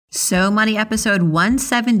So Money episode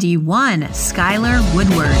 171, Skylar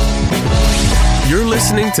Woodward. You're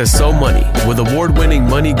listening to So Money with award-winning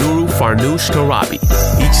money guru Farnoosh Torabi.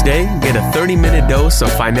 Each day, get a 30-minute dose of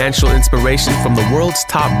financial inspiration from the world's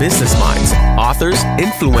top business minds, authors,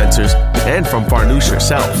 influencers, and from Farnoosh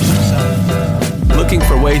herself. Looking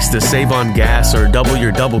for ways to save on gas or double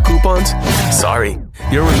your double coupons? Sorry,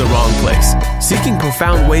 you're in the wrong place. Seeking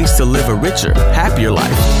profound ways to live a richer, happier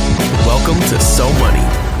life. Welcome to So Money.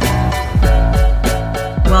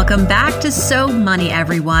 Welcome back to So Money,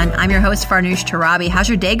 everyone. I'm your host, Farnoosh Torabi. How's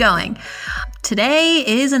your day going? Today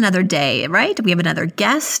is another day, right? We have another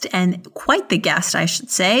guest, and quite the guest, I should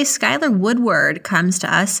say. Skylar Woodward comes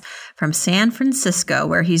to us from San Francisco,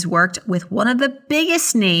 where he's worked with one of the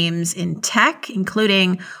biggest names in tech,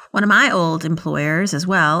 including one of my old employers as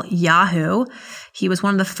well, Yahoo. He was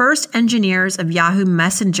one of the first engineers of Yahoo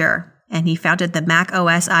Messenger, and he founded the Mac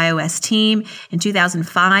OS iOS team. In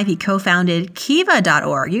 2005, he co-founded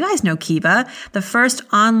Kiva.org. You guys know Kiva, the first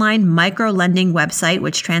online micro-lending website,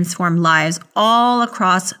 which transformed lives all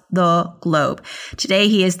across the globe. Today,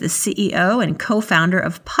 he is the CEO and co-founder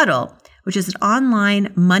of Puddle, which is an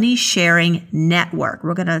online money-sharing network.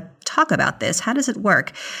 We're going to talk about this. How does it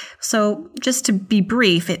work? So just to be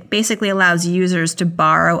brief, it basically allows users to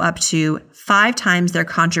borrow up to 5 times their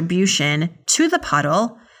contribution to the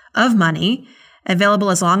Puddle of money, available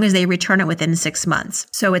as long as they return it within 6 months.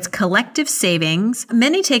 So it's collective savings.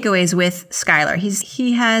 Many takeaways with Skylar.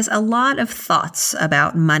 He has a lot of thoughts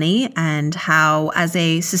about money and how, as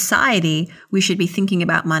a society, we should be thinking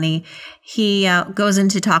about money. He goes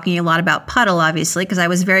into talking a lot about Puddle, obviously, because I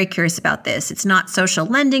was very curious about this. It's not social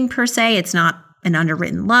lending per se. It's not an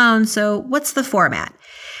underwritten loan. So what's the format?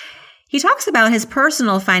 He talks about his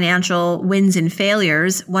personal financial wins and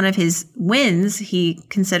failures. One of his wins he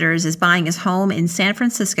considers is buying his home in San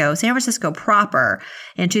Francisco proper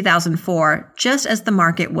in 2004, just as the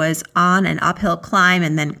market was on an uphill climb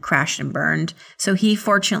and then crashed and burned. So he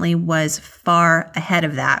fortunately was far ahead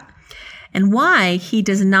of that. And why he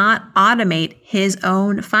does not automate his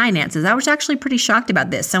own finances. I was actually pretty shocked about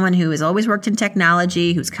this. Someone who has always worked in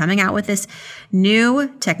technology, who's coming out with this new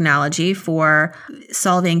technology for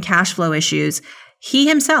solving cash flow issues. He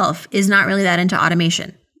himself is not really that into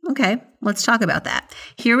automation. Okay, let's talk about that.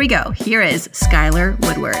 Here we go. Here is Skylar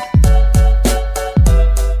Woodward.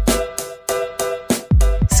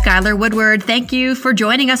 Skylar Woodward, thank you for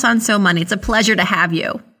joining us on So Money. It's a pleasure to have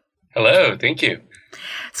you. Hello, thank you.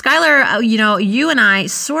 Skylar, you and I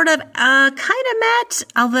sort of kind of met,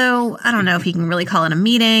 although I don't know if you can really call it a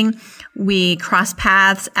meeting. We crossed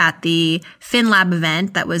paths at the FinLab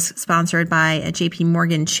event that was sponsored by JP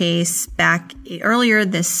Morgan Chase back earlier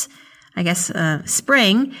this,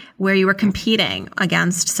 spring, where you were competing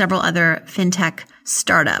against several other fintech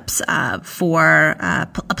startups for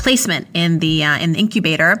a placement in the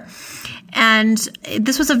incubator. And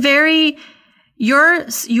this was a very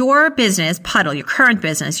Your business, Puddle, your current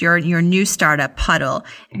business, your new startup, Puddle.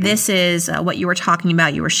 Mm-hmm. This is what you were talking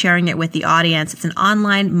about. You were sharing it with the audience. It's an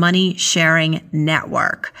online money sharing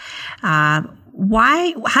network. How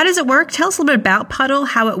does it work? Tell us a little bit about Puddle,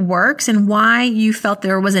 how it works, and why you felt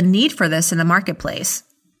there was a need for this in the marketplace.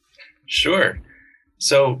 Sure.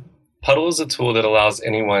 So Puddle is a tool that allows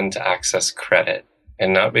anyone to access credit,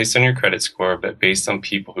 and not based on your credit score, but based on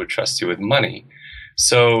people who trust you with money.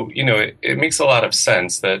 So, it makes a lot of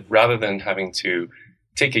sense that rather than having to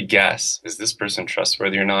take a guess, is this person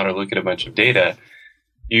trustworthy or not, or look at a bunch of data,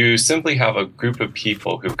 you simply have a group of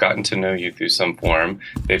people who've gotten to know you through some form.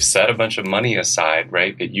 They've set a bunch of money aside,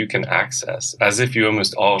 right, that you can access as if you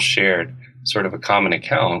almost all shared sort of a common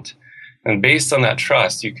account. And based on that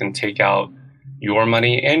trust, you can take out your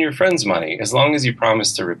money and your friend's money as long as you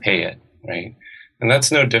promise to repay it, right? And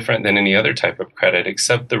that's no different than any other type of credit,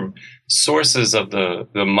 except the sources of the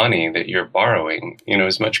money that you're borrowing,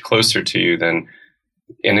 is much closer to you than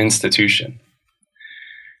an institution.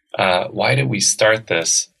 Why did we start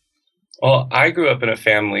this? Well, I grew up in a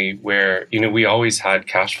family where, we always had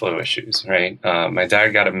cash flow issues, right? My dad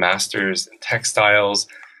got a master's in textiles.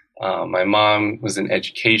 My mom was in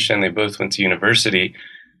education. They both went to university.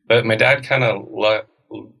 But my dad kind of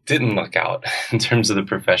didn't look out in terms of the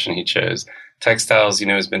profession he chose. Textiles,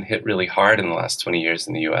 has been hit really hard in the last 20 years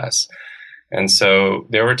in the US. And so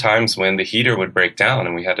there were times when the heater would break down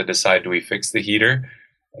and we had to decide, do we fix the heater?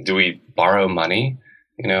 Do we borrow money?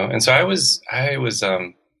 And so I was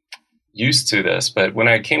used to this. But when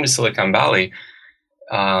I came to Silicon Valley,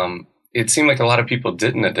 it seemed like a lot of people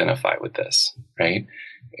didn't identify with this, right?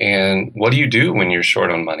 And what do you do when you're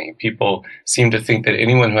short on money? People seem to think that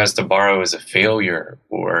anyone who has to borrow is a failure,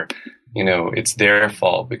 or, it's their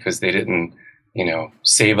fault because they didn't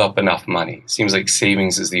save up enough money. Seems like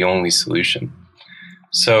savings is the only solution.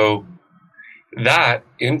 So that,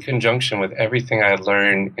 in conjunction with everything I had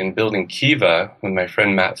learned in building Kiva with my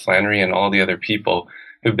friend Matt Flannery and all the other people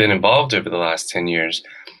who've been involved over the last 10 years,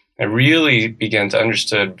 I really began to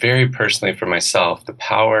understand very personally for myself the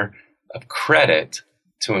power of credit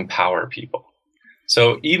to empower people.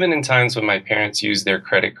 So even in times when my parents used their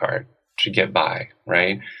credit card to get by,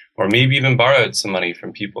 right? Or maybe even borrowed some money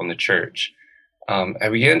from people in the church, I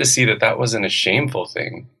began to see that wasn't a shameful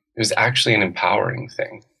thing. It was actually an empowering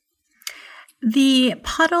thing. The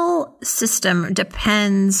Puddle system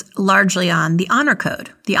depends largely on the honor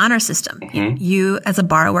code, the honor system. Mm-hmm. You, as a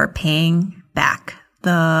borrower, paying back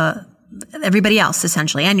everybody else,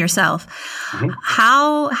 essentially, and yourself. Mm-hmm.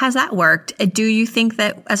 How has that worked? Do you think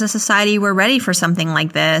that as a society we're ready for something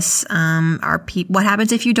like this? What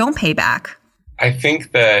happens if you don't pay back? I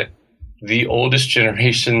think that the oldest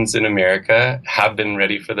generations in America have been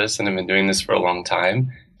ready for this and have been doing this for a long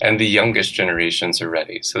time. And the youngest generations are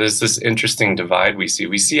ready. So there's this interesting divide we see.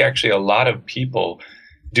 We see actually a lot of people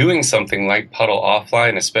doing something like Puddle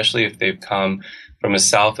offline, especially if they've come from a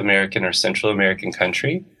South American or Central American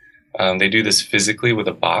country. They do this physically with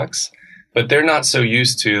a box, but they're not so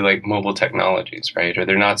used to like mobile technologies, right? Or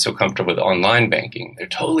they're not so comfortable with online banking. They're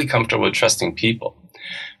totally comfortable with trusting people.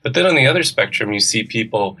 But then on the other spectrum, you see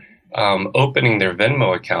people opening their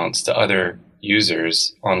Venmo accounts to other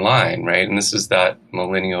users online, right? And this is that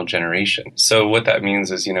millennial generation. So what that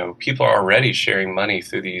means is, people are already sharing money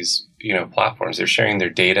through these, platforms. They're sharing their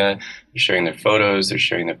data, they're sharing their photos, they're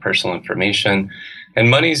sharing their personal information. And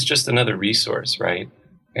money is just another resource, right?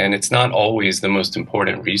 And it's not always the most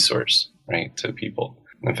important resource, right, to people.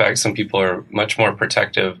 In fact, some people are much more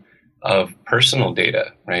protective of personal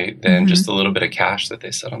data, right, than just a little bit of cash that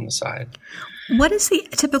they set on the side. What is the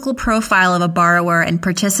typical profile of a borrower and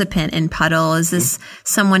participant in Puddle? Is this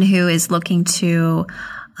someone who is looking to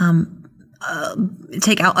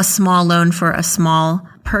take out a small loan for a small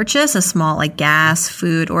purchase, a small like gas,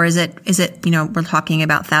 food, or is it we're talking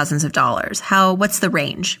about thousands of dollars? What's the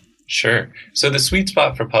range? Sure. So the sweet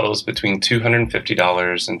spot for Puddle is between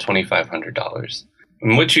 $250 and $2,500.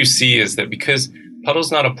 And what you see is that because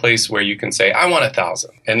Puddle's not a place where you can say, I want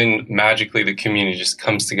 1,000. And then magically the community just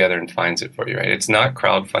comes together and finds it for you, right? It's not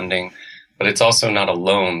crowdfunding, but it's also not a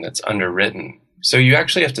loan that's underwritten. So you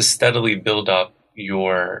actually have to steadily build up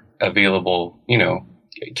your available,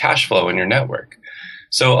 cash flow in your network.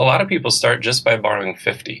 So a lot of people start just by borrowing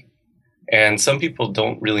 50. And some people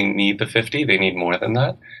don't really need the 50. They need more than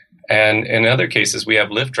that. And in other cases, we have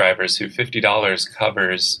Lyft drivers who $50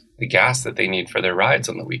 covers the gas that they need for their rides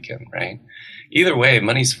on the weekend, right? Either way,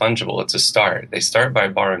 money's fungible. It's a start. They start by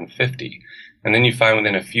borrowing 50. And then you find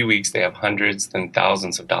within a few weeks, they have hundreds, then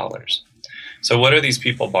thousands of dollars. So what are these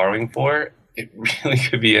people borrowing for? It really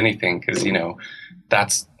could be anything because,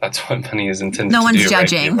 that's what money is intended to do. No one's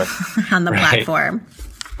judging on the platform.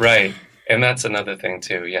 Right. And that's another thing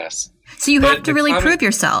too, yes. So you have to really prove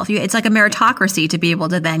yourself. It's like a meritocracy to be able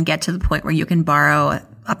to then get to the point where you can borrow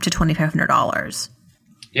up to $2,500.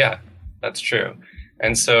 Yeah, that's true.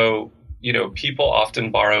 And so, people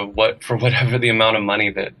often borrow for whatever the amount of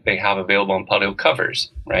money that they have available in Puddle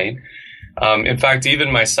covers, right? In fact,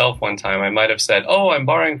 even myself one time, I might have said, I'm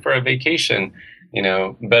borrowing for a vacation,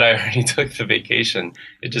 but I already took the vacation.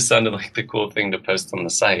 It just sounded like the cool thing to post on the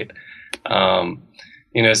site.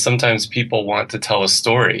 Sometimes people want to tell a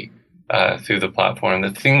story through the platform.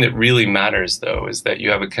 The thing that really matters, though, is that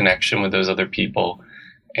you have a connection with those other people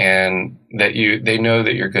and that they know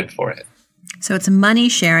that you're good for it. So it's money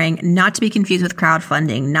sharing, not to be confused with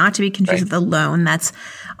crowdfunding, not to be confused with a loan that's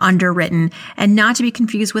underwritten, and not to be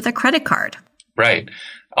confused with a credit card. Right.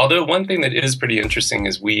 Although one thing that is pretty interesting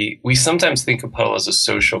is we sometimes think of Puddle as a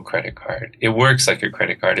social credit card. It works like a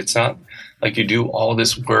credit card. It's not like you do all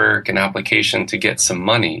this work and application to get some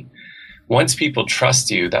money. Once people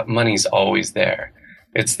trust you, that money's always there.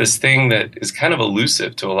 It's this thing that is kind of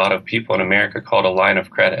elusive to a lot of people in America called a line of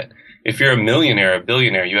credit. If you're a millionaire, a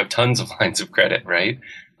billionaire, you have tons of lines of credit, right?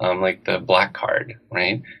 Like the black card,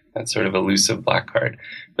 right? That sort of elusive black card.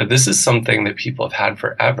 But this is something that people have had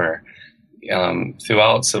forever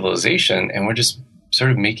throughout civilization, and we're just sort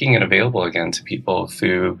of making it available again to people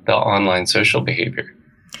through the online social behavior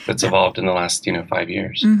that's evolved in the last 5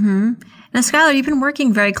 years. Mm-hmm. Now, Skylar, you've been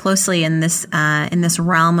working very closely in this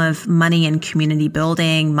realm of money and community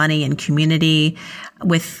building, money and community,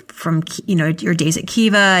 from your days at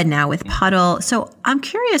Kiva and now with Puddle. So I'm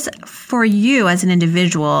curious, for you as an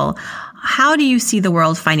individual, how do you see the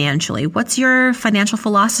world financially? What's your financial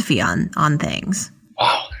philosophy on things?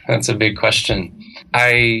 Wow, that's a big question.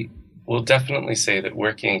 I will definitely say that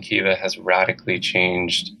working in Kiva has radically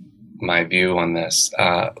changed my view on this.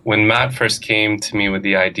 When Matt first came to me with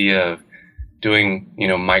the idea of doing,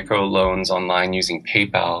 micro loans online using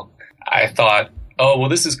PayPal, I thought, oh, well,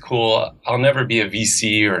 this is cool. I'll never be a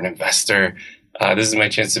VC or an investor. This is my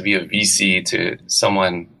chance to be a VC to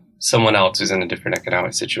someone else who's in a different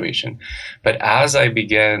economic situation. But as I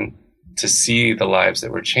began to see the lives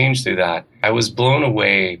that were changed through that, I was blown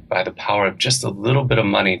away by the power of just a little bit of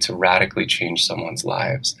money to radically change someone's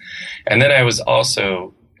lives. And then I was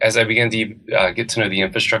also, as I began to get to know the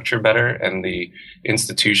infrastructure better and the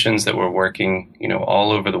institutions that were working,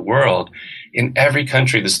 all over the world, in every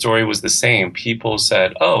country, the story was the same. People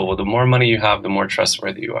said, oh, well, the more money you have, the more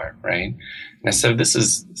trustworthy you are, right? And I said,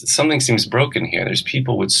 something seems broken here. There's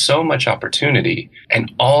people with so much opportunity,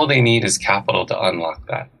 and all they need is capital to unlock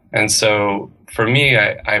that. And so for me,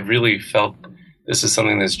 I really felt this is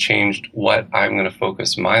something that's changed what I'm going to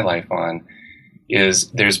focus my life on.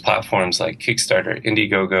 Is there's platforms like Kickstarter,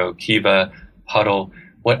 Indiegogo, Kiva, Puddle,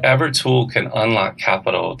 whatever tool can unlock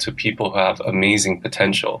capital to people who have amazing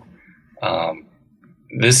potential.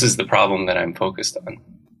 This is the problem that I'm focused on.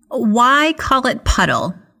 Why call it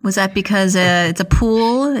Puddle? Was that because it's a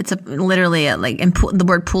pool? It's literally the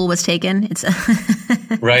word pool was taken. It's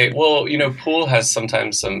right. Well, pool has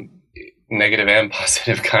sometimes some negative and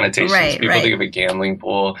positive connotations. People think of a gambling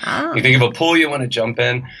pool. Oh. You think of a pool you want to jump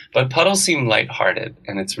in, but puddles seem lighthearted,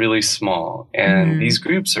 and it's really small. And these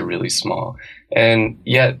groups are really small. And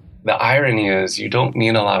yet the irony is you don't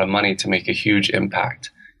need a lot of money to make a huge impact,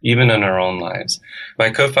 even in our own lives. My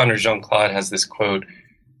co-founder, Jean-Claude, has this quote,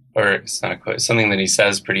 or it's not a quote, something that he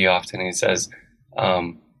says pretty often. He says,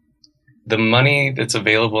 the money that's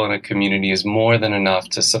available in a community is more than enough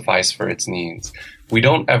to suffice for its needs. We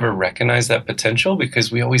don't ever recognize that potential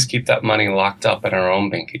because we always keep that money locked up in our own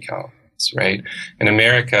bank accounts, right? In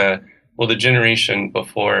America, well, the generation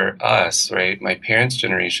before us, right, my parents'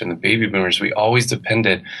 generation, the baby boomers, we always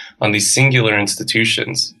depended on these singular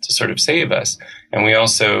institutions to sort of save us. And we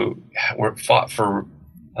also fought for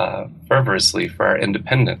fervorously for our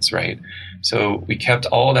independence, right? So we kept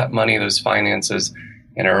all that money, those finances,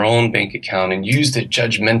 in our own bank account and used it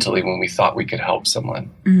judgmentally when we thought we could help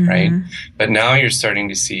someone, right? But now you're starting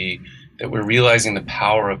to see that we're realizing the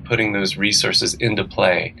power of putting those resources into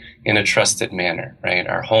play in a trusted manner, right?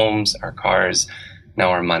 Our homes, our cars, now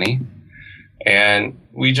our money. And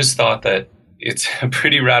we just thought that it's a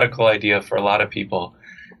pretty radical idea for a lot of people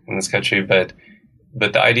in this country, but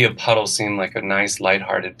the idea of Puddle seemed like a nice,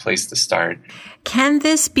 lighthearted place to start. Can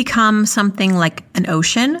this become something like an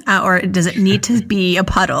ocean, or does it need to be a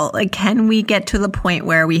puddle? Like, can we get to the point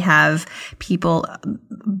where we have people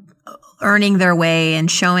earning their way and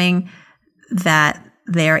showing that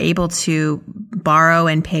they are able to borrow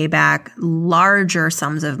and pay back larger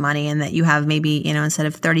sums of money, and that you have maybe, instead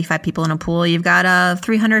of 35 people in a pool, you've got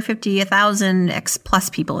 350, 1,000 X plus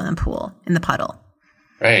people in a pool, in the puddle?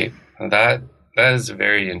 Right. That is a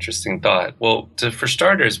very interesting thought. Well, for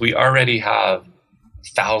starters, we already have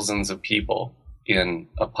thousands of people in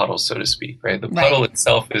a puddle, so to speak, right? The puddle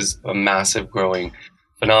itself is a massive growing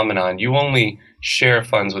phenomenon. You only share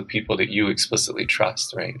funds with people that you explicitly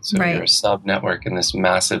trust, right? So you're a sub-network in this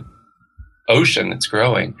massive ocean that's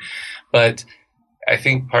growing. But I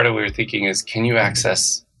think part of what we're thinking is, can you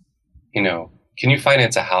access, can you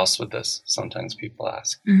finance a house with this? Sometimes people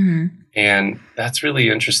ask. And that's really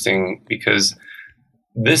interesting because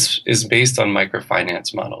this is based on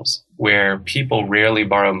microfinance models where people rarely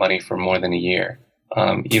borrow money for more than a year.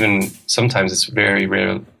 Even sometimes it's very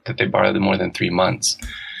rare that they borrow more than 3 months.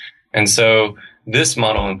 And so this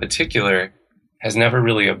model in particular has never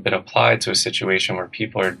really been applied to a situation where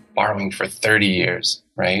people are borrowing for 30 years,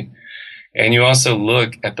 right? And you also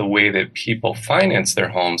look at the way that people finance their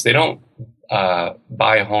homes. They don't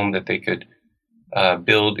buy a home that they could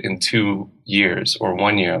build in 2 years or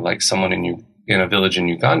 1 year, like someone in a village in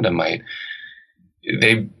Uganda might.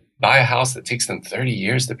 They buy a house that takes them 30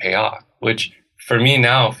 years to pay off, which for me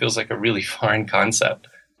now feels like a really foreign concept.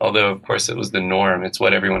 Although, of course, it was the norm. It's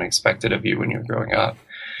what everyone expected of you when you were growing up.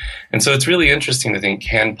 And so it's really interesting to think,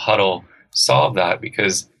 can Puddle solve that?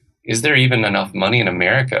 Because is there even enough money in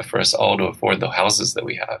America for us all to afford the houses that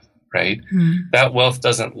we have, right? That wealth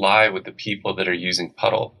doesn't lie with the people that are using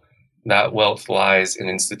Puddle. That wealth lies in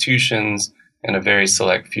institutions and a very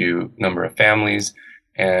select few number of families.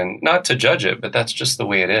 And not to judge it, but that's just the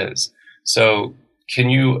way it is. So can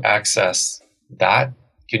you access that?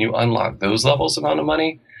 Can you unlock those levels amount of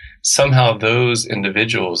money? Somehow those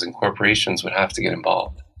individuals and corporations would have to get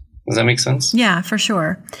involved. Does that make sense? Yeah, for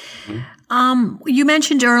sure. You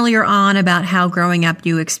mentioned earlier on about how growing up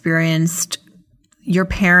you experienced your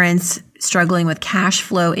parents struggling with cash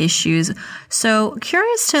flow issues. So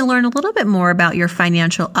curious to learn a little bit more about your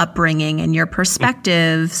financial upbringing and your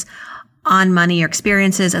perspectives on money, your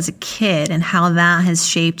experiences as a kid, and how that has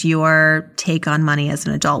shaped your take on money as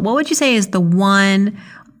an adult. What would you say is the one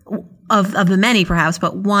of the many, perhaps,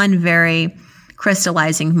 but one very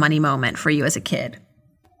crystallizing money moment for you as a kid?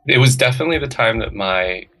 It was definitely the time that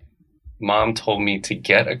my mom told me to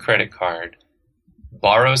get a credit card,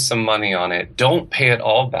 borrow some money on it, don't pay it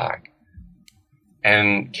all back,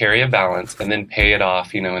 and carry a balance, and then pay it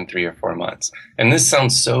off, in 3 or 4 months. And this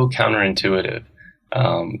sounds so counterintuitive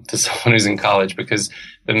to someone who's in college, because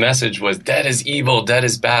the message was debt is evil, debt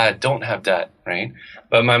is bad, don't have debt, right?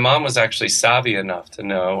 But my mom was actually savvy enough to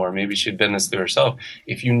know, or maybe she'd been this through herself,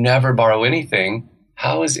 if you never borrow anything,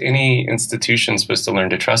 how is any institution supposed to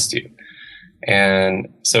learn to trust you?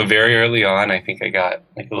 And so very early on, I think I got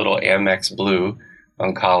like a little Amex Blue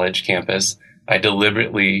on college campus. I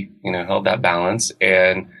deliberately, held that balance,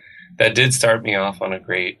 and that did start me off on a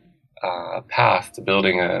great path to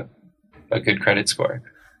building a good credit score.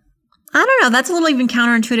 I don't know. That's a little even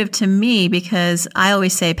counterintuitive to me, because I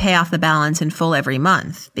always say pay off the balance in full every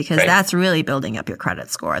month, because that's really building up your credit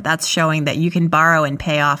score. That's showing that you can borrow and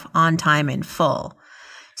pay off on time in full.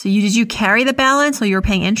 So did you carry the balance while you were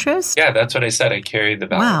paying interest? Yeah, that's what I said. I carried the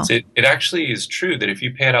balance. Wow. It actually is true that if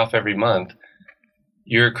you pay it off every month,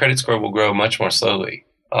 your credit score will grow much more slowly,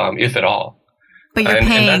 if at all. But you're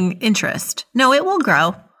paying interest. No, it will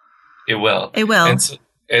grow. It will. It will.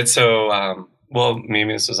 And so, well,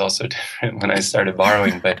 maybe this was also different when I started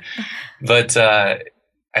borrowing, but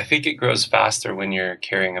I think it grows faster when you're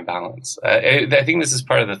carrying a balance. I think this is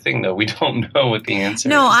part of the thing, though. We don't know what the answer is.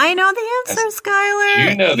 No, I know the answer,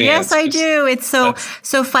 Skylar. You know the answer. Yes, I do. It's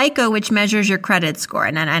so FICO, which measures your credit score,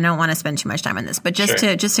 and I don't want to spend too much time on this, but just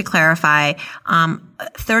to clarify,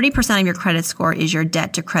 30% of your credit score is your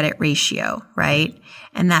debt to credit ratio, right?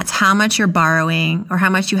 And that's how much you're borrowing or how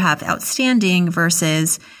much you have outstanding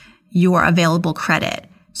versus your available credit.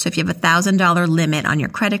 So if you have $1,000 limit on your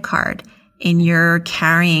credit card and you're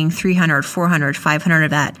carrying $300, $400, $500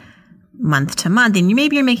 of that month to month, and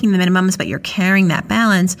maybe you're making the minimums, but you're carrying that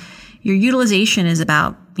balance, your utilization is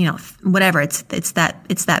about, whatever. It's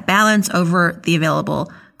that balance over the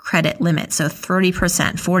available credit limit. So 30%,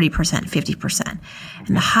 40%, 50%.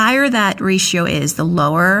 And the higher that ratio is, the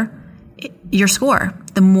lower your score,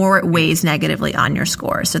 the more it weighs negatively on your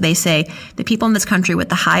score. So they say the people in this country with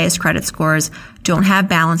the highest credit scores don't have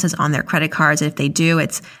balances on their credit cards. If they do,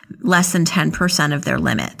 it's less than 10% of their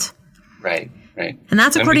limit. Right. And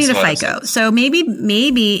that's according to FICO. So maybe,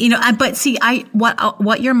 but see,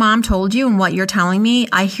 what your mom told you and what you're telling me,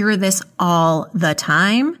 I hear this all the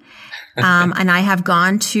time. And I have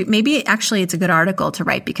gone to, maybe actually it's a good article to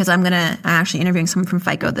write, because I'm actually interviewing someone from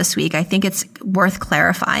FICO this week. I think it's worth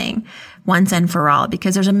clarifying once and for all,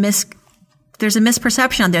 because there's a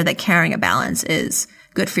misperception out there that carrying a balance is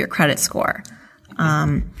good for your credit score.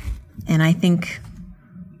 And I think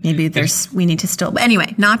maybe we need to still, but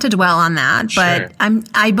anyway, not to dwell on that, but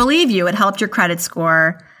I believe you, it helped your credit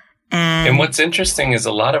score. And what's interesting is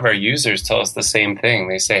a lot of our users tell us the same thing.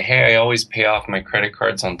 They say, hey, I always pay off my credit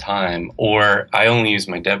cards on time, or I only use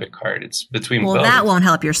my debit card. It's between both. Well, that won't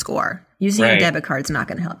help your score. Using your debit card is not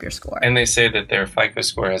going to help your score. And they say that their FICO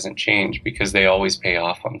score hasn't changed because they always pay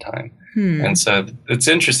off on time. And so it's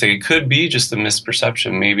interesting. It could be just a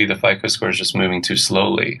misperception. Maybe the FICO score is just moving too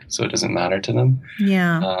slowly, so it doesn't matter to them.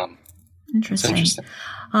 Yeah. Interesting.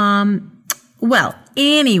 Well,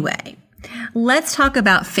 anyway, let's talk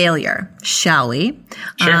about failure, shall we?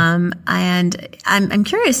 Sure. And I'm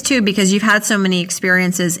curious too, because you've had so many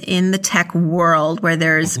experiences in the tech world where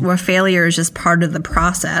where failure is just part of the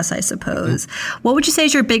process, I suppose. What would you say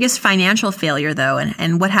is your biggest financial failure, though,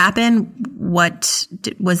 and what happened? What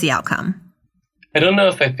was the outcome? I don't know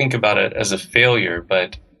if I think about it as a failure,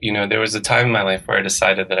 but there was a time in my life where I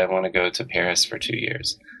decided that I want to go to Paris for 2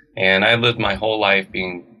 years, and I lived my whole life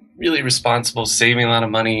being really responsible, saving a lot of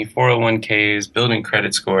money, 401ks, building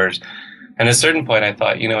credit scores. And at a certain point, I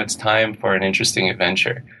thought, it's time for an interesting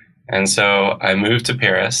adventure. And so I moved to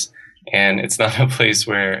Paris, and it's not a place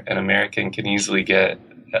where an American can easily get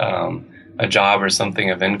a job or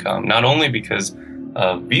something of income, not only because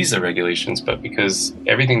of visa regulations, but because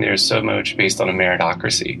everything there is so much based on a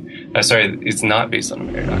meritocracy. It's not based on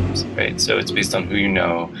a meritocracy, right? So it's based on who you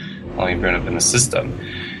know, how you've grown up in the system.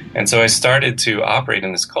 And so I started to operate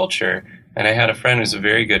in this culture, and I had a friend who's a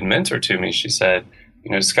very good mentor to me. She said,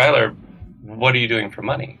 Skylar, what are you doing for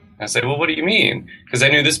money? I said, well, what do you mean? Because I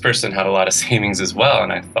knew this person had a lot of savings as well.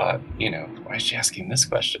 And I thought, why is she asking this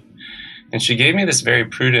question? And she gave me this very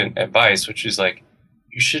prudent advice, which is like,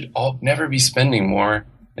 you should never be spending more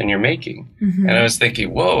than you're making. Mm-hmm. And I was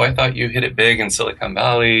thinking, whoa, I thought you hit it big in Silicon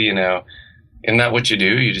Valley, isn't that what you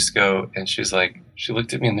do? You just go. And she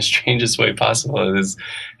looked at me in the strangest way possible.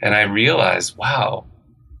 And I realized, wow,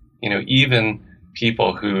 even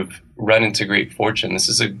people who've run into great fortune, this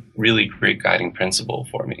is a really great guiding principle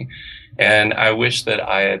for me. And I wish that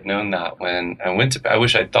I had known that when I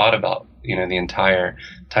wish I'd thought about, the entire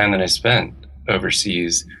time that I spent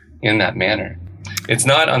overseas in that manner. It's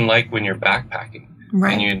not unlike when you're backpacking.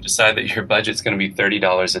 Right. And you decide that your budget's going to be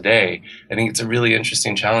 $30 a day. I think it's a really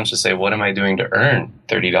interesting challenge to say, what am I doing to earn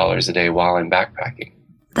 $30 a day while I'm backpacking?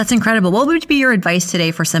 That's incredible. What would be your advice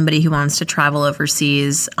today for somebody who wants to travel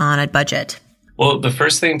overseas on a budget? Well, the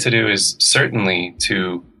first thing to do is certainly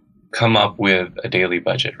to come up with a daily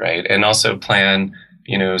budget, right? And also plan,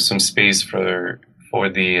 some space for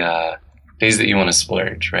the days that you want to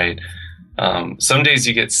splurge, right? Some days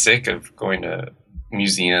you get sick of going to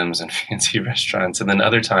museums and fancy restaurants. And then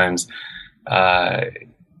other times,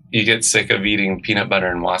 you get sick of eating peanut butter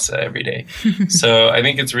and wasa every day. So I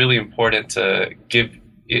think it's really important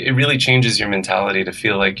it really changes your mentality to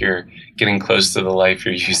feel like you're getting close to the life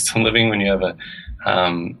you're used to living when you have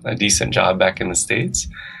a decent job back in the States.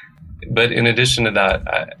 But in addition to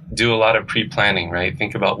that, do a lot of pre-planning, right?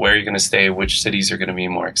 Think about where you're going to stay, which cities are going to be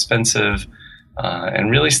more expensive, and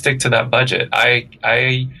really stick to that budget.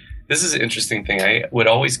 This is an interesting thing. I would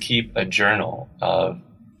always keep a journal of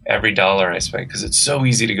every dollar I spent because it's so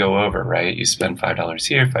easy to go over, right? You spend $5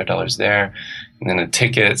 here, $5 there, and then a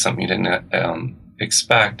ticket, something you didn't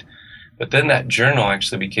expect. But then that journal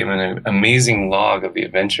actually became an amazing log of the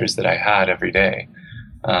adventures that I had every day.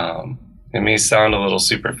 It may sound a little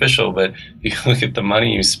superficial, but you look at the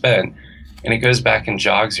money you spent, and it goes back and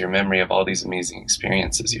jogs your memory of all these amazing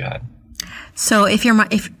experiences you had. So if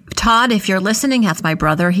Todd, if you're listening, that's my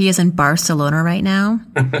brother. He is in Barcelona right now.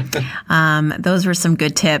 Those were some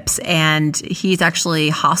good tips, and he's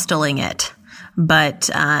actually hosteling it. But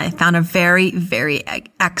I found a very, very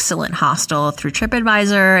excellent hostel through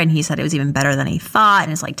TripAdvisor, and he said it was even better than he thought.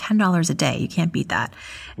 And it's like $10 a day. You can't beat that.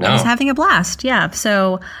 No. And he's having a blast. Yeah.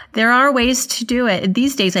 So there are ways to do it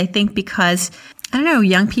these days, I think, because, I don't know,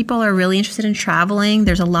 young people are really interested in traveling.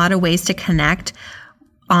 There's a lot of ways to connect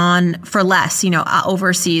for less,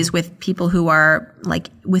 overseas with people who are like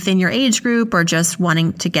within your age group or just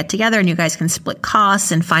wanting to get together, and you guys can split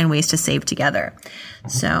costs and find ways to save together.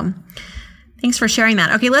 So thanks for sharing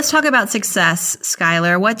that. Okay, let's talk about success,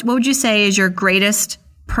 Skylar. What would you say is your greatest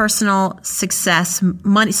personal success,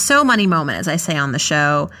 money moment, as I say on the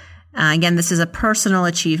show? Again, this is a personal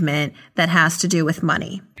achievement that has to do with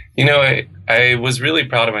money. I was really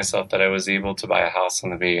proud of myself that I was able to buy a house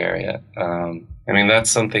in the Bay Area.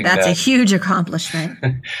 That's something that's a huge accomplishment.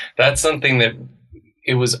 That's something that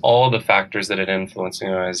it was all the factors that had influenced me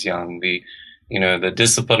when I was young. The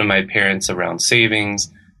discipline of my parents around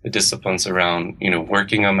savings, the disciplines around,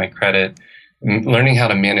 working on my credit, learning how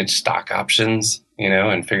to manage stock options,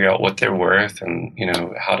 and figure out what they're worth and,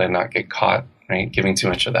 how to not get caught, right? Giving too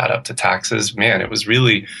much of that up to taxes. Man, it was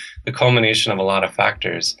really the culmination of a lot of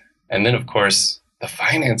factors. And then, of course, the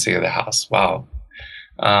financing of the house. Wow.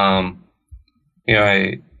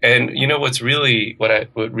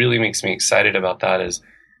 What really makes me excited about that is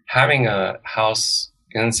having a house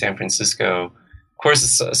in San Francisco. Of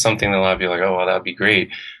course, it's something that a lot of people are like, oh, well, that'd be great.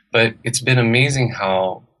 But it's been amazing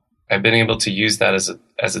how I've been able to use that as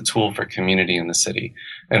a tool for community in the city.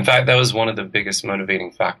 In fact, that was one of the biggest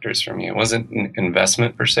motivating factors for me. It wasn't an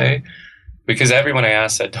investment per se, because everyone I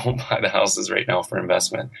asked said, don't buy the houses right now for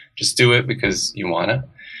investment. Just do it because you want to.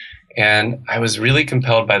 And I was really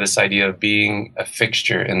compelled by this idea of being a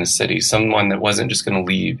fixture in the city, someone that wasn't just going to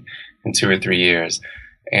leave in 2 or 3 years.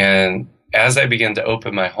 And as I began to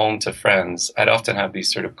open my home to friends, I'd often have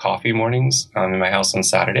these sort of coffee mornings in my house on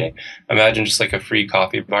Saturday. Imagine just like a free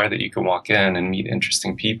coffee bar that you can walk in and meet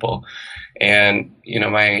interesting people. And,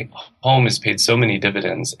 my home has paid so many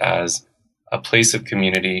dividends as a place of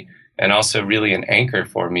community and also really an anchor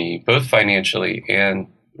for me, both financially and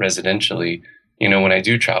residentially, when I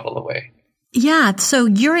do travel away. Yeah. So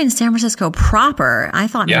you're in San Francisco proper. I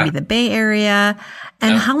thought maybe the Bay Area.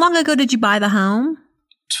 And how long ago did you buy the home?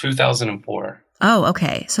 2004. Oh,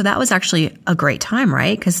 okay. So that was actually a great time,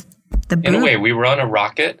 right? Because in a way, we were on a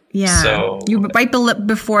rocket. Yeah. So you were right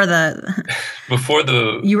before you were at before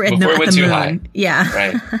the it went too high. Yeah.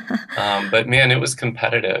 Right. But man, it was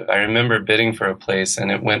competitive. I remember bidding for a place and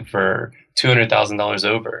it went for $200,000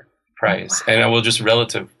 over price. Wow. And I will just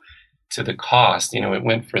relative to the cost, it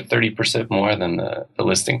went for 30% more than the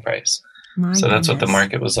listing price. So that's what the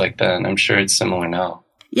market was like then. I'm sure it's similar now.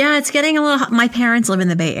 Yeah, it's getting a little. My parents live in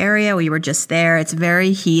the Bay Area. We were just there. It's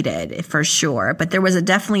very heated for sure. But there was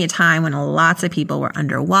definitely a time when lots of people were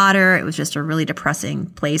underwater. It was just a really depressing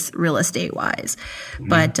place, real estate wise. Mm-hmm.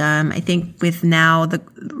 But I think with now the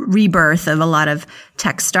rebirth of a lot of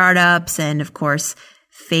tech startups and, of course,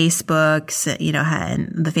 Facebooks,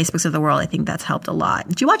 and the Facebooks of the world, I think that's helped a lot.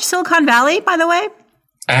 Did you watch Silicon Valley, by the way?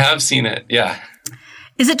 I have seen it. Yeah.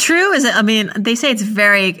 Is it true? They say it's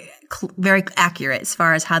very accurate as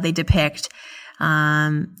far as how they depict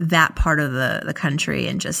that part of the country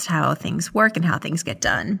and just how things work and how things get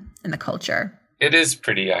done in the culture. It is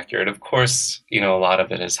pretty accurate. Of course, a lot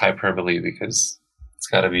of it is hyperbole because it's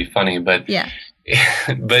got to be funny. But yeah.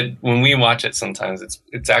 But when we watch it, sometimes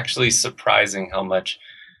it's actually surprising how much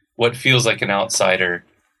what feels like an outsider,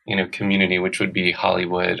 community, which would be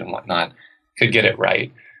Hollywood and whatnot, could get it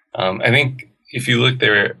right. I think. If you look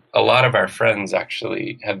there, a lot of our friends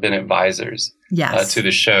actually have been advisors to the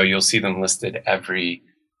show. You'll see them listed at the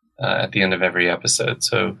end of every episode.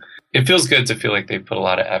 So it feels good to feel like they put a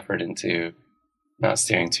lot of effort into not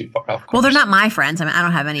steering too far off course. Well, they're not my friends. I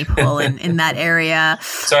don't have any pull in that area.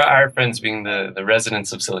 So our friends being the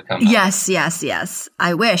residents of Silicon Valley. Yes.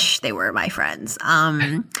 I wish they were my friends.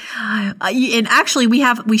 And actually,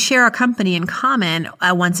 we share a company in common.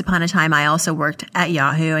 Once upon a time, I also worked at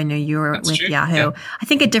Yahoo. I know you were with Yahoo. Yeah. I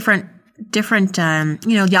think a different.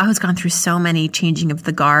 Yahoo's gone through so many changing of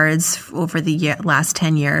the guards over the last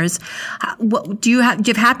 10 years. Do you have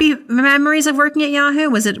happy memories of working at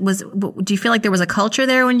Yahoo? Do you feel like there was a culture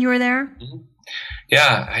there when you were there? Mm-hmm.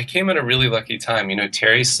 Yeah, I came at a really lucky time.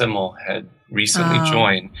 Terry Simmel had recently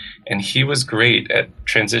joined, and he was great at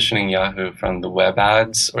transitioning Yahoo from the web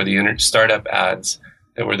ads or the startup ads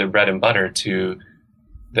that were their bread and butter to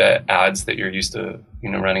the ads that you're used to,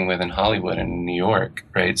 running with in Hollywood and in New York,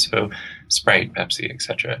 right? So Sprite, Pepsi,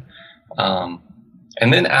 etc.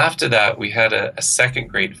 And then after that, we had a second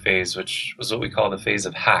great phase, which was what we call the phase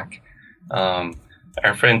of hack.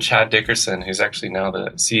 Our friend Chad Dickerson, who's actually now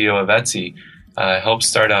the CEO of Etsy, helped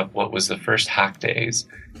start up what was the first hack days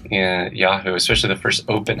in Yahoo, especially the first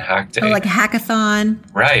open hack day. Oh, like a hackathon.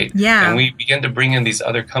 Right. Yeah. And we began to bring in these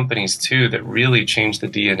other companies too that really changed the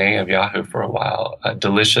DNA of Yahoo for a while.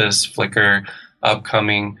 Delicious, Flickr,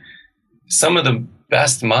 Upcoming. Some of the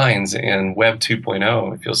best minds in Web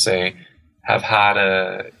 2.0, if you'll say, have had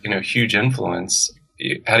a huge influence.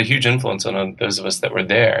 Had a huge influence on those of us that were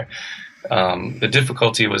there. The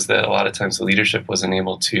difficulty was that a lot of times the leadership wasn't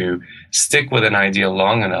able to stick with an idea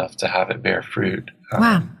long enough to have it bear fruit.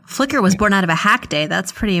 Wow. Flickr was born out of a hack day.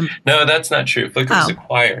 That's pretty... No, that's not true. Flickr was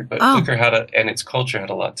acquired, but Flickr and its culture had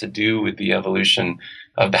a lot to do with the evolution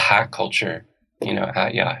of the hack culture,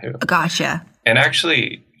 at Yahoo. Gotcha. And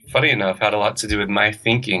actually, funny enough, had a lot to do with my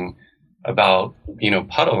thinking about,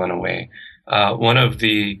 Puddle in a way. One of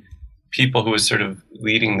the people who was sort of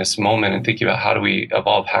leading this moment and thinking about how do we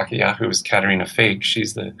evolve hack at Yahoo was Katerina Fake.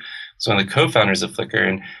 She's one of the co-founders of Flickr.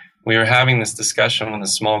 And we were having this discussion with a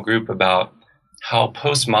small group about how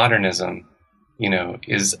postmodernism,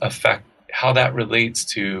 how that relates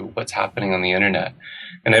to what's happening on the internet.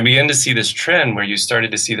 And I began to see this trend where you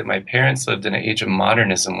started to see that my parents lived in an age of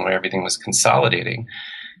modernism where everything was consolidating.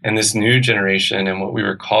 And this new generation and what we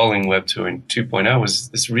were calling Web 2.0 was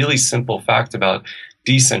this really simple fact about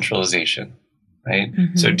decentralization, right?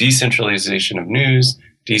 Mm-hmm. So decentralization of news,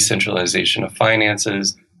 decentralization of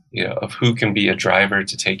finances, of who can be a driver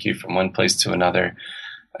to take you from one place to another.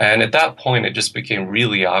 And at that point, it just became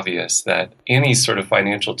really obvious that any sort of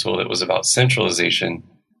financial tool that was about centralization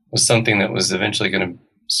was something that was eventually going to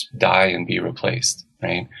die and be replaced,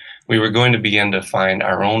 right? We were going to begin to find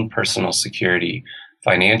our own personal security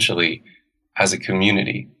financially as a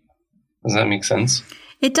community. Does that make sense?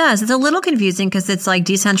 It does. It's a little confusing because it's like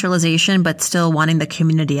decentralization, but still wanting the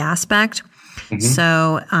community aspect. Mm-hmm.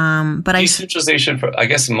 So, but decentralization for, I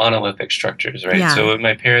guess, monolithic structures, right? Yeah. So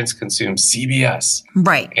my parents consumed CBS,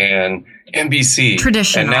 right, and NBC,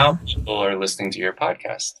 traditional, and now people are listening to your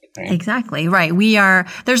podcast. Right? Exactly, right.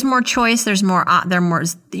 There's more choice. There's more.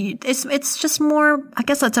 It's just more. I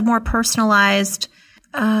guess it's a more personalized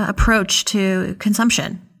approach to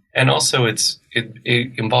consumption. And also, it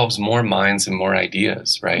involves more minds and more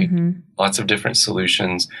ideas, right? Mm-hmm. Lots of different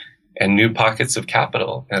solutions. And new pockets of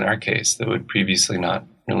capital, in our case, that would previously not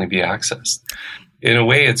really be accessed. In a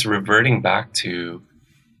way, it's reverting back to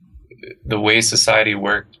the way society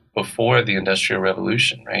worked before the Industrial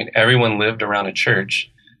Revolution, right? Everyone lived around a church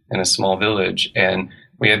in a small village, and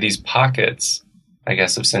we had these pockets, I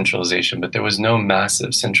guess, of centralization, but there was no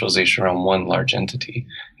massive centralization around one large entity,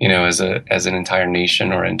 as an entire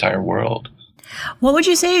nation or entire world. What would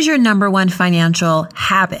you say is your number one financial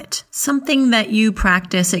habit? Something that you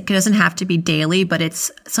practice. It doesn't have to be daily, but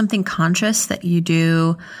it's something conscious that you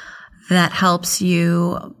do that helps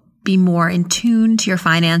you be more in tune to your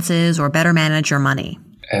finances or better manage your money.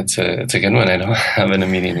 It's a good one. I don't have an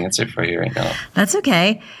immediate answer for you right now. That's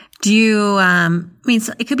okay. Do you,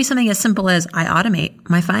 it could be something as simple as I automate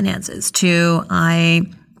my finances to I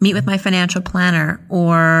meet with my financial planner,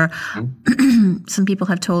 or some people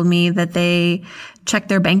have told me that they check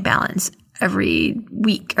their bank balance every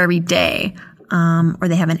week, every day, or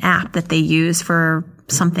they have an app that they use for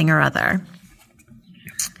something or other.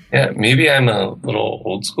 Yeah, maybe I'm a little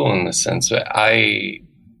old school in this sense, but I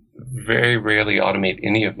very rarely automate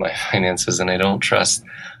any of my finances, and I don't trust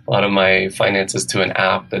a lot of my finances to an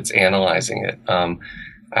app that's analyzing it.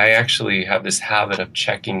 I actually have this habit of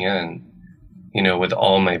checking in, with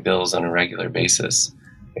all my bills on a regular basis.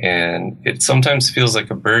 And it sometimes feels like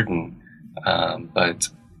a burden, but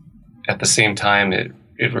at the same time,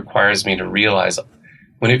 it requires me to realize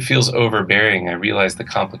when it feels overbearing, I realize the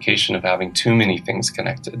complication of having too many things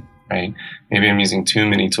connected, right? Maybe I'm using too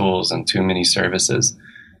many tools and too many services.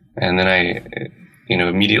 And then I,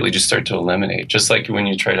 immediately just start to eliminate. Just like when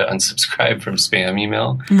you try to unsubscribe from spam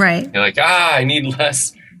email. Right. You're like, I need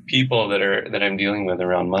less people that I'm dealing with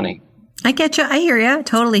around money. I get you. I hear you.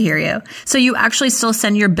 Totally hear you. So you actually still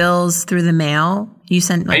send your bills through the mail?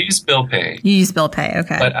 I use Bill Pay. You use Bill Pay.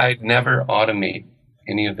 Okay. But I'd never automate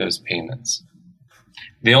any of those payments.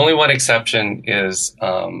 The only one exception is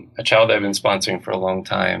a child I've been sponsoring for a long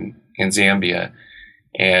time in Zambia.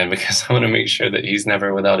 And because I want to make sure that he's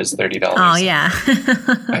never without his $30. Oh, yeah.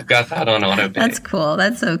 I've got that on auto pay. That's cool.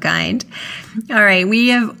 That's so kind. All right. We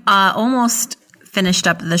have almost finished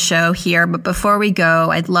up the show here. But before we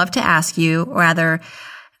go, I'd love to ask you, or rather,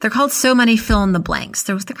 they're called so many fill in the blanks.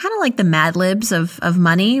 They're kind of like the Mad Libs of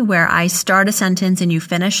money, where I start a sentence and you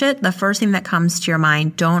finish it. The first thing that comes to your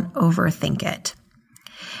mind, don't overthink it.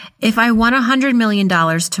 If I won $100 million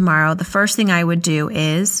tomorrow, the first thing I would do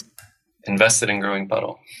is invest it in growing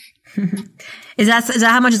Puddle. Is that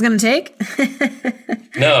how much it's going to take?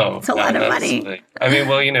 No. It's a lot of money. I mean,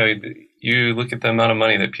 well, you look at the amount of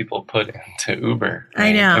money that people put into Uber. Right?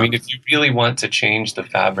 I know. I mean, if you really want to change the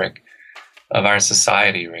fabric of our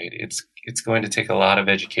society, right, it's going to take a lot of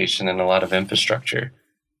education and a lot of infrastructure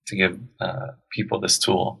to give people this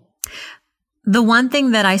tool. The one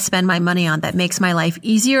thing that I spend my money on that makes my life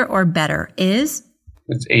easier or better is?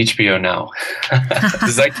 It's HBO Now.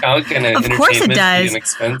 Does that count? Of course it does. An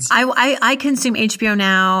expense? I consume HBO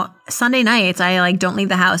Now Sunday nights. I don't leave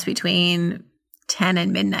the house between 10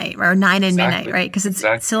 and midnight or 9 and midnight, right? Because it's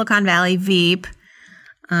Silicon Valley, Veep.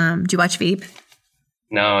 Do you watch Veep?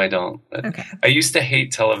 No, I don't. Okay. I used to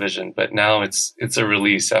hate television, but now it's a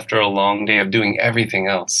release after a long day of doing everything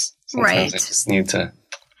else. Sometimes I just need to.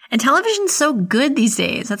 And television's so good these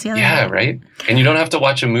days. That's the other thing. Yeah, right? And you don't have to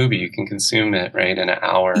watch a movie. You can consume it, right, in an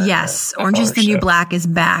hour. Yes. Orange is the New Black is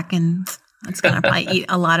back, and that's going to probably eat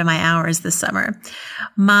a lot of my hours this summer.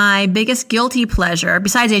 My biggest guilty pleasure,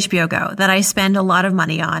 besides HBO Go, that I spend a lot of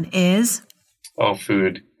money on is? Oh,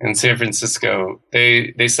 food. In San Francisco,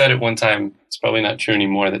 they said at one time, it's probably not true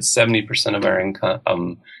anymore, that 70% of our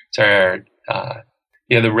income,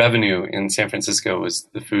 the revenue in San Francisco was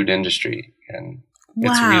the food industry. And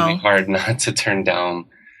it's really hard not to turn down.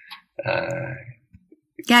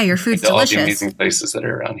 Your food's delicious. All the amazing places that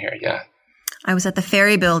are around here. Yeah. I was at the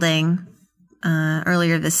Ferry Building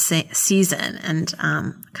earlier this season, and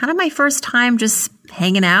kind of my first time just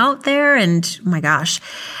hanging out there. And oh my gosh,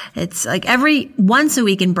 it's like once a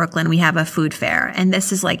week in Brooklyn we have a food fair, and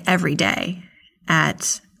this is like every day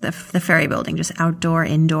at the Ferry Building, just outdoor,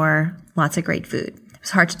 indoor, lots of great food. It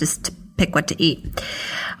was hard to pick what to eat.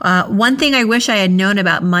 One thing I wish I had known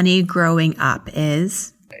about money growing up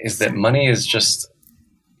is that money is just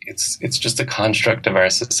it's just a construct of our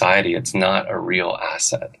society. It's not a real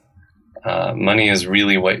asset. Money is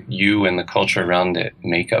really what you and the culture around it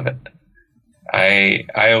make of it.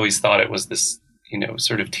 I always thought it was this,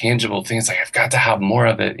 sort of tangible thing. It's like, I've got to have more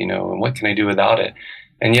of it, and what can I do without it?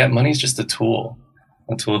 And yet money is just a tool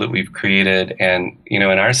that we've created. And, in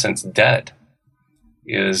our sense, debt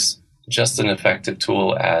is just an effective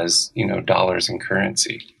tool as, dollars and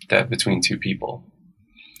currency, debt between two people.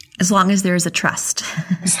 As long as there's a trust.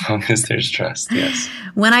 As long as there's trust, yes.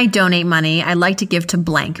 When I donate money, I like to give to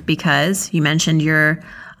blank because you mentioned your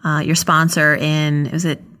sponsor in, was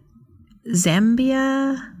it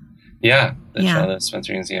Zambia? Yeah, the child that's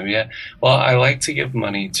sponsoring in Zambia. Well, I like to give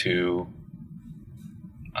money to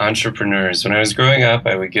entrepreneurs. When I was growing up,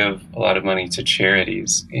 I would give a lot of money to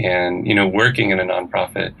charities. And, working in a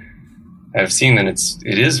nonprofit, I've seen that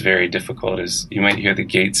it is very difficult. As you might hear the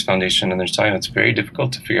Gates Foundation and their time, it's very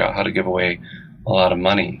difficult to figure out how to give away a lot of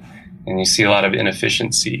money. And you see a lot of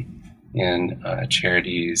inefficiency in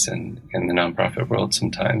charities and in the nonprofit world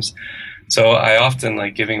sometimes. So I often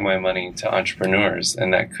like giving my money to entrepreneurs,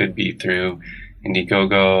 and that could be through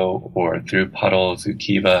Indiegogo or through Puddle, through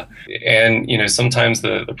Kiva. And, sometimes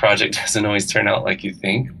the project doesn't always turn out like you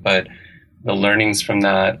think, but the learnings from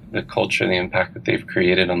that, the culture, the impact that they've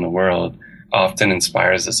created on the world often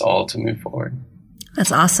inspires us all to move forward.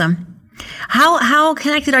 That's awesome. How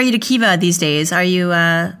connected are you to Kiva these days? Are you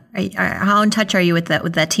how in touch are you with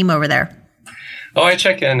that team over there? Oh, I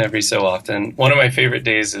check in every so often. One of my favorite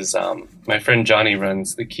days is my friend Johnny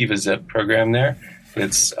runs the Kiva Zip program there.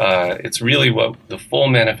 It's really what the full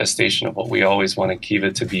manifestation of what we always wanted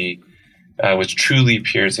Kiva to be, was truly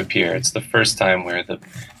peer-to-peer. It's the first time where the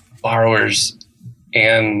borrowers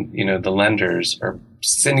and the lenders are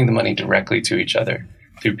sending the money directly to each other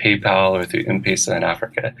through PayPal or through M-Pesa in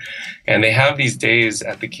Africa. And they have these days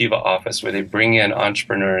at the Kiva office where they bring in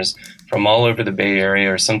entrepreneurs from all over the Bay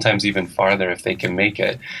Area or sometimes even farther if they can make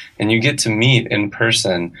it. And you get to meet in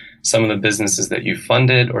person some of the businesses that you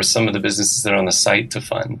funded or some of the businesses that are on the site to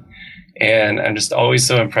fund. And I'm just always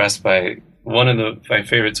so impressed by one of my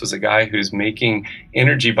favorites was a guy who's making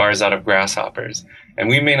energy bars out of grasshoppers. And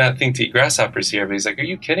we may not think to eat grasshoppers here, but he's like, are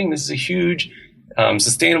you kidding? This is a huge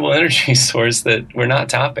sustainable energy source that we're not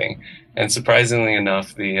tapping. And surprisingly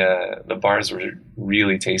enough, the bars were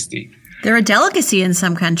really tasty. They're a delicacy in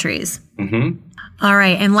some countries. Mm-hmm. All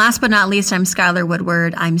right. And last but not least, I'm Skylar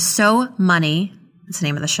Woodward. I'm So Money. That's the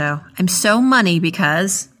name of the show. I'm So Money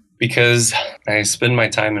because I spend my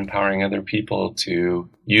time empowering other people to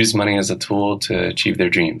use money as a tool to achieve their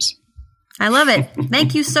dreams. I love it.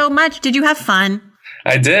 Thank you so much. Did you have fun?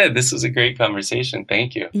 I did. This was a great conversation.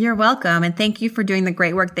 Thank you. You're welcome. And thank you for doing the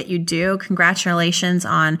great work that you do. Congratulations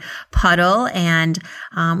on Puddle. And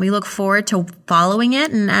we look forward to following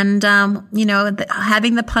it and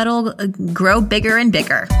having the Puddle grow bigger and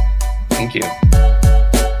bigger. Thank you.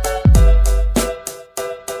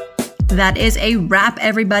 That is a wrap,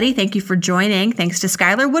 everybody. Thank you for joining. Thanks to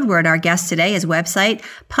Skylar Woodward, our guest today. His website,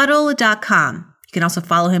 puddle.com. You can also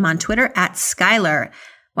follow him on Twitter at Skylar.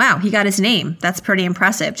 Wow, he got his name. That's pretty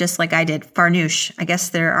impressive, just like I did. Farnoosh. I guess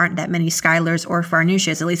there aren't that many Skylars or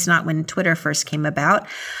Farnooshes, at least not when Twitter first came about.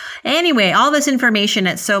 Anyway, all this information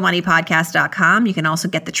at SoMoneyPodcast.com. You can also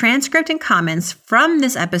get the transcript and comments from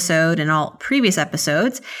this episode and all previous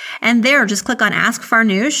episodes. And there, just click on Ask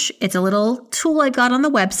Farnoosh. It's a little tool I got on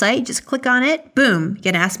the website. Just click on it. Boom. You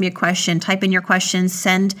can ask me a question. Type in your questions.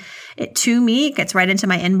 Send it to me. It gets right into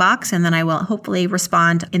my inbox. And then I will hopefully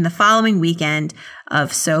respond in the following weekend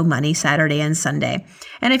of So Money, Saturday and Sunday.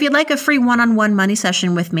 And if you'd like a free one-on-one money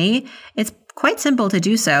session with me, it's quite simple to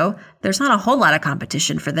do so. There's not a whole lot of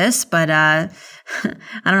competition for this, but I don't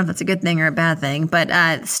know if that's a good thing or a bad thing,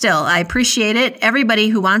 but still, I appreciate it. Everybody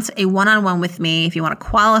who wants a one-on-one with me, if you want to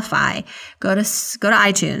qualify, go to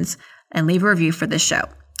iTunes and leave a review for this show.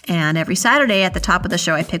 And every Saturday at the top of the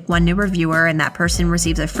show, I pick one new reviewer, and that person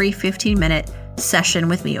receives a free 15-minute session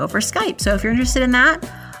with me over Skype. So if you're interested in that,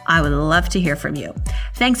 I would love to hear from you.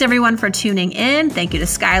 Thanks, everyone, for tuning in. Thank you to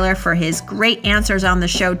Skylar for his great answers on the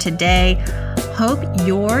show today. Hope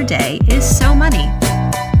your day is so money.